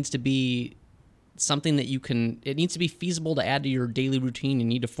 It needs to be something that it needs to be feasible to add to your daily routine. You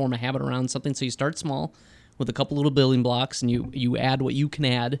need to form a habit around something. So you start small with a couple little building blocks, and you add what you can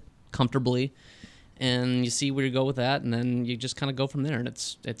add comfortably, and you see where you go with that, and then you just kind of go from there. And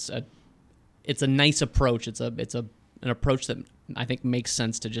it's a nice approach. It's an approach that I think makes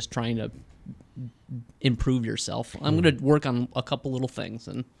sense to just trying to improve yourself. I'm going to work on a couple little things.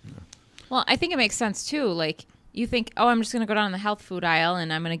 Well, I think it makes sense too. Like you think, oh, I'm just going to go down the health food aisle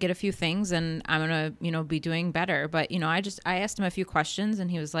and I'm going to get a few things and I'm going to, be doing better. But, I asked him a few questions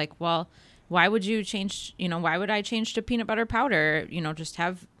and he was like, well, why would you change, why would I change to peanut butter powder? Just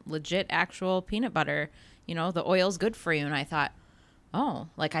have legit actual peanut butter. The oil's good for you. And I thought, oh,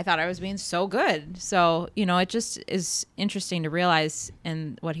 like I thought I was being so good. So, it just is interesting to realize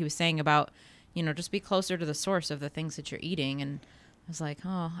and what he was saying about, just be closer to the source of the things that you're eating. And I was like,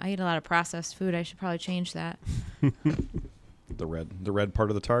 oh, I eat a lot of processed food. I should probably change that. The red part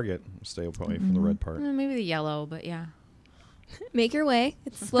of the target. Stay away from the red part. Maybe the yellow, but yeah. Make your way.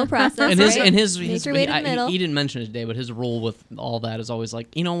 It's a slow process. And right? his Make your way to the middle. he didn't mention it today, but his rule with all that is always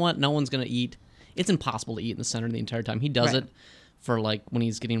like, you know what? No one's going to eat. It's impossible to eat in the center the entire time. He does Right. it for like when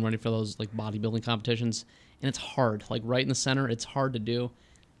he's getting ready for those like bodybuilding competitions, and it's hard. Like right in the center, it's hard to do.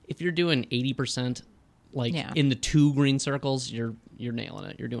 If you're doing 80%, like Yeah. in the 2 green circles, you're nailing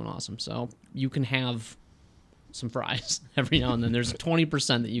it. You're doing awesome. So you can have some fries every now and then. There's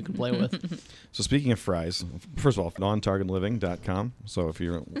 20% that you can play with. So speaking of fries, first of all, ontargetliving.com. So if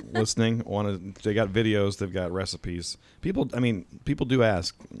you're listening, they got videos, they've got recipes. People do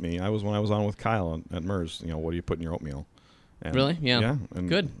ask me. When I was on with Kyle at MERS, what do you put in your oatmeal? And Really? Yeah. Yeah. And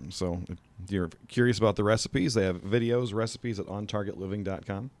Good. So if you're curious about the recipes, they have videos, recipes at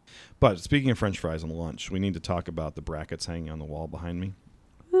ontargetliving.com. But speaking of French fries and lunch, we need to talk about the brackets hanging on the wall behind me.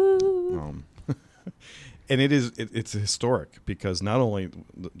 And it's historic because not only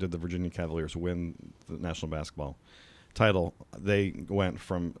did the Virginia Cavaliers win the National Basketball title, they went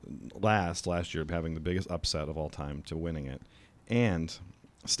from last year having the biggest upset of all time to winning it. And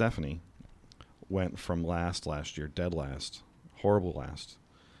Stephanie went from last year, dead last, horrible last,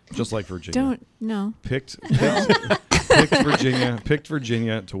 just like Virginia. Picked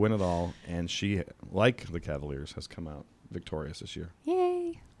Virginia to win it all, and she, like the Cavaliers, has come out victorious this year.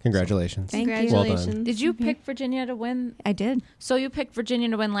 Yay. Congratulations. Thank you. Congratulations. Well done. Did you pick Virginia to win? I did. So you picked Virginia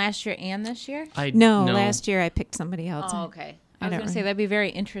to win last year and this year? No, last year I picked somebody else. Oh, okay. I I was don't going to say remember. that'd be very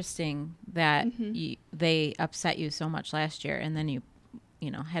interesting that they upset you so much last year, and then you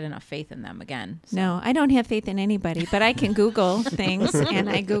had enough faith in them again. So. No, I don't have faith in anybody, but I can Google things. And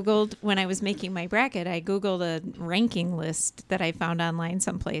I Googled, when I was making my bracket, I Googled a ranking list that I found online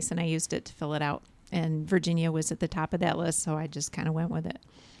someplace, and I used it to fill it out. And Virginia was at the top of that list, so I just kind of went with it.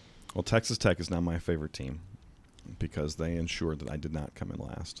 Well, Texas Tech is now my favorite team because they ensured that I did not come in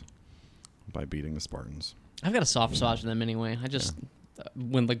last by beating the Spartans. I've got a soft spot for them anyway. I just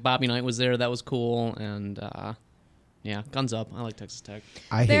when Bobby Knight was there, that was cool, and guns up. I like Texas Tech.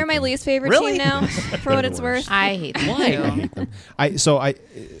 They're my least favorite team now, for what it's worth. I hate them. Why? I hate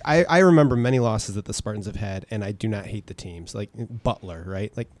them. I remember many losses that the Spartans have had, and I do not hate the teams. Like Butler,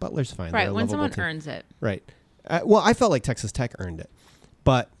 right? Like Butler's fine. Right, They're a when lovable someone team. earns it. Right. Well, I felt like Texas Tech earned it,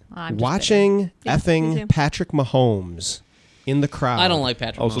 but I'm just watching Yeah, me too. effing Patrick Mahomes in the crowd. I don't like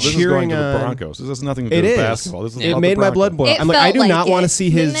Patrick. Oh, so Mahomes. this is going to the Cheering on- Broncos. This has nothing to do It with is. basketball. This is It about made the my blood boil. It I'm like, I felt do like not want to it, see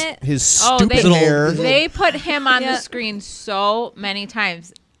his didn't it? his Oh, stupid they- hair. They put him on Yeah. the screen so many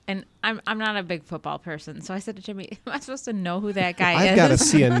times, and I'm not a big football person, so I said to Jimmy, "Am I supposed to know who that guy I've is?" got to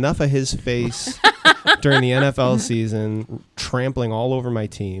see enough of his face during the NFL season, trampling all over my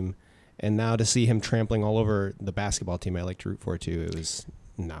team, and now to see him trampling all over the basketball team I like to root for too. It was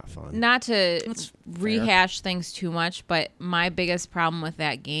not fun. Not to rehash things too much, but my biggest problem with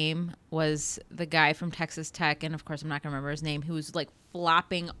that game was the guy from Texas Tech, and of course I'm not gonna remember his name, who was like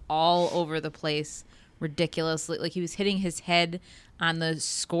flopping all over the place ridiculously. Like he was hitting his head on the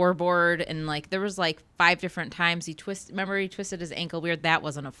scoreboard, and like there was like 5 different times he twisted his ankle weird. That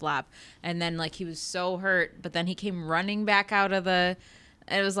wasn't a flop. And then like he was so hurt, but then he came running back out of the,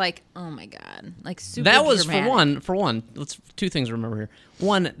 and it was like, oh my God, like super That was dramatic. for one. Let's 2 things to remember here.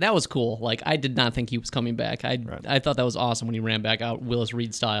 One, that was cool. Like I did not think he was coming back. I thought that was awesome when he ran back out Willis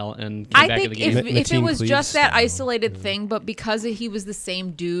Reed style and came I back to think the game. if it Mateen was Cleaves just that style. isolated thing, but because he was the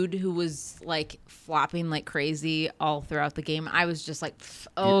same dude who was like flopping like crazy all throughout the game, I was just like, pff,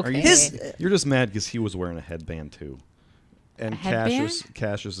 okay. You're just mad because he was wearing a headband too. And headband?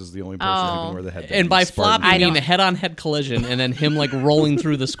 Cassius is the only person who can wear the headband. And by Spartan. flop, you I mean don't- a head-on-head collision, and then him like rolling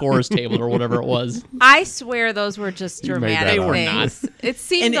through the scores table or whatever it was. I swear those were just You made that dramatic up. They were things. It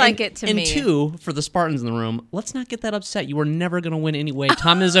seemed like it to and me. 2, for the Spartans in the room, let's not get that upset. You were never going to win anyway.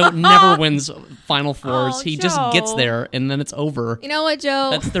 Tom Izzo never wins Final Fours. Oh, he just gets Joe. there, and then it's over. You know what, Joe?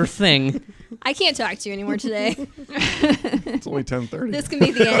 That's their thing. I can't talk to you anymore today. It's only 10:30. This can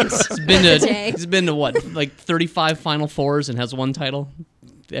be the end. He's been to what, like 35 Final Fours and has 1 title?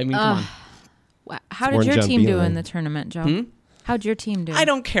 I mean, come on. How More did your John team do Beelan. in the tournament, Joe? How'd your team do? I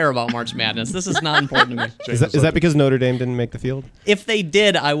don't care about March Madness. This is not important to me. Is that because Notre Dame didn't make the field? If they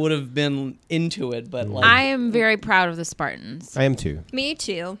did, I would have been into it, but like I am very proud of the Spartans. I am too. Me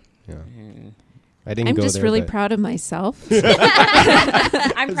too. Yeah. I didn't I'm go just there, really but proud of myself.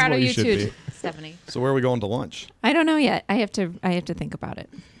 I'm proud what of you you should too, be. Stephanie. So where are we going to lunch? I don't know yet. I have to think about it.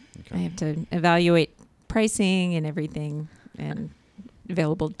 Okay. I have to evaluate pricing and everything and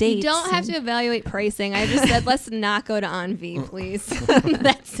available dates. You don't have and- to evaluate pricing. I just said let's not go to Envy, please.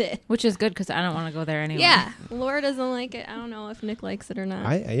 That's it. Which is good because I don't want to go there anyway. Yeah, Laura doesn't like it. I don't know if Nick likes it or not.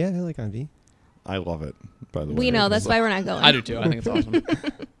 I like Envy. I love it, by the way. We know that's why we're not going. I do too. I think it's awesome.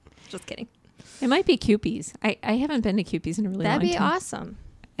 Just kidding. It might be Kewpies. I haven't been to Kewpies in a really That'd long be time. awesome.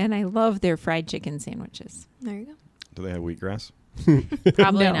 And I love their fried chicken sandwiches. There you go. Do they have wheatgrass?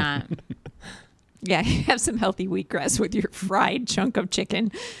 Probably No. not. Yeah, have some healthy wheatgrass with your fried chunk of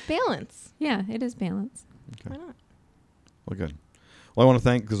chicken. Balance. Yeah, it is balanced. Why not? Well, good. Well, I want to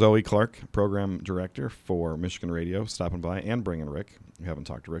thank Zoe Clark, Program Director for Michigan Radio, stopping by and bringing Rick. We haven't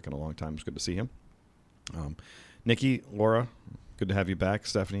talked to Rick in a long time. It's good to see him. Nikki, Laura, good to have you back.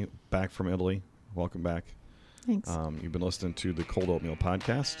 Stephanie, back from Italy. Welcome back. Thanks. You've been listening to the Cold Oatmeal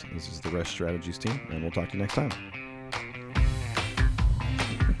Podcast. This is the Rest Strategies team, and we'll talk to you next time.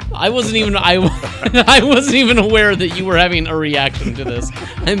 I wasn't even aware that you were having a reaction to this.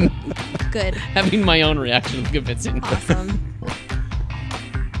 I'm Good. having my own reaction of convincing. Awesome.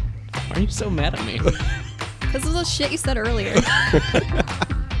 Why are you so mad at me? Because of the shit you said earlier.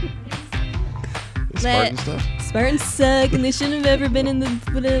 Spartan stuff? Spartans suck and they shouldn't have ever been in the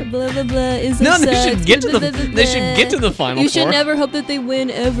blah blah blah blah. No, they should get to the Final You should Four. never hope that they win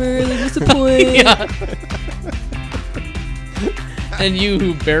ever. Like, what's the point? Yeah. And you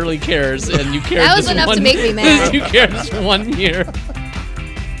who barely cares, and you cared That was this enough to one, make me mad. You cared this 1 year.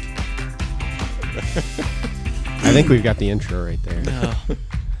 I think we've got the intro right there.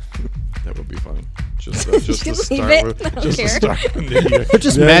 That would be fun. Just to Just leave start it. with. I don't Just to care. start with Nikki. We're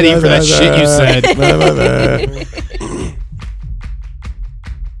just mad at you for that shit you said.